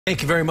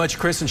Thank you very much,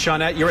 Chris and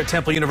Shawnette. You're at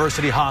Temple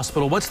University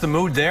Hospital. What's the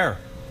mood there?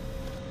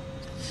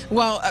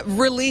 Well,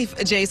 relief,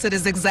 Jason,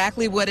 is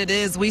exactly what it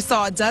is. We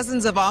saw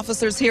dozens of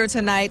officers here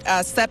tonight,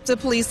 SEPTA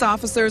police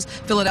officers,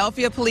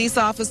 Philadelphia police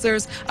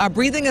officers,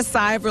 breathing a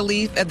sigh of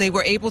relief as they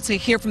were able to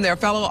hear from their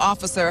fellow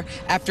officer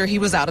after he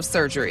was out of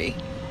surgery.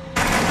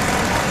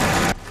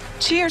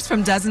 Cheers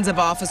from dozens of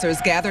officers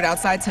gathered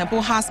outside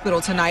Temple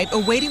Hospital tonight,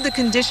 awaiting the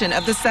condition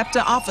of the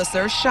SEPTA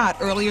officer shot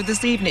earlier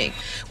this evening.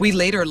 We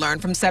later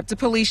learned from SEPTA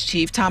Police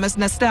Chief Thomas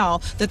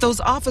Nestel that those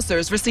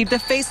officers received a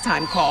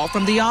FaceTime call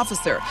from the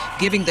officer,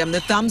 giving them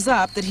the thumbs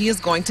up that he is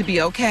going to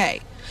be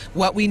okay.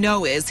 What we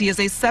know is he is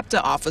a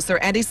SEPTA officer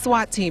and a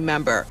SWAT team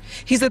member.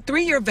 He's a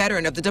 3-year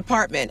veteran of the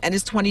department and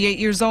is 28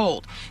 years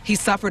old. He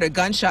suffered a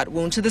gunshot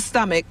wound to the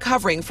stomach,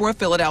 covering for a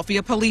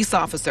Philadelphia police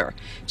officer.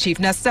 Chief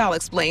Nestel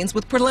explains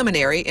with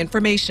preliminary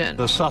information.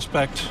 The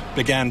suspect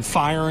began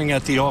firing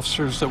at the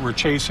officers that were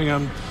chasing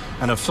him,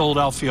 and a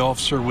Philadelphia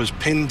officer was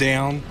pinned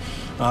down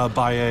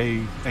by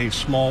a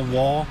small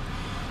wall.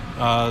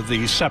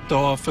 The SEPTA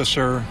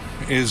officer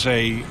is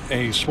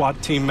a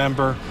SWAT team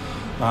member.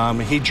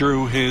 He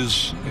drew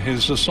his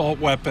assault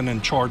weapon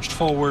and charged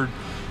forward,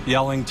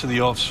 yelling to the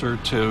officer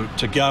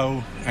to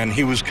go, and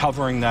he was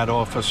covering that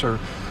officer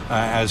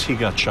as he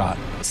got shot.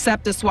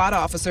 SEPTA SWAT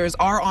officers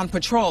are on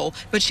patrol,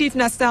 but Chief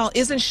Nestel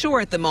isn't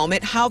sure at the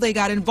moment how they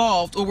got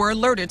involved or were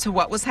alerted to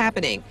what was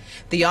happening.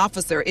 The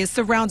officer is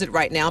surrounded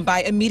right now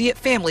by immediate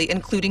family,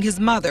 including his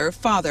mother,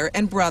 father,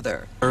 and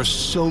brother. There are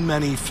so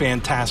many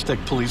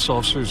fantastic police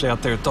officers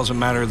out there. It doesn't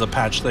matter the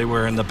patch they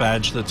wear and the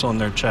badge that's on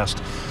their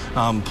chest.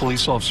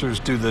 Police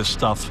officers do this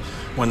stuff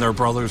when their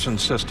brothers and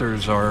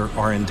sisters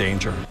are in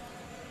danger.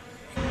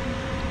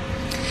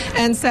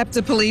 And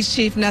SEPTA Police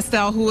Chief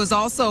Nestel, who has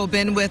also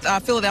been with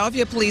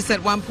Philadelphia Police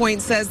at one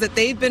point, says that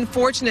they've been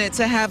fortunate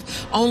to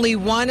have only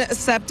one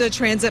SEPTA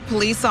transit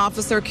police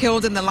officer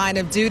killed in the line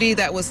of duty.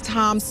 That was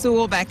Tom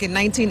Sewell back in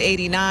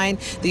 1989.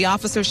 The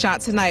officer shot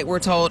tonight, we're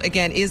told,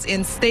 again, is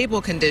in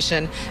stable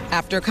condition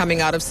after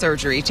coming out of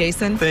surgery.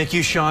 Jason? Thank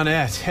you,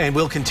 Shawnette. And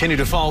we'll continue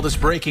to follow this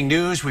breaking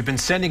news. We've been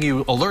sending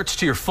you alerts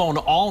to your phone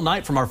all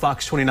night from our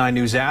Fox 29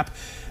 News app.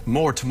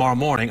 More tomorrow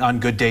morning on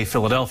Good Day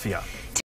Philadelphia.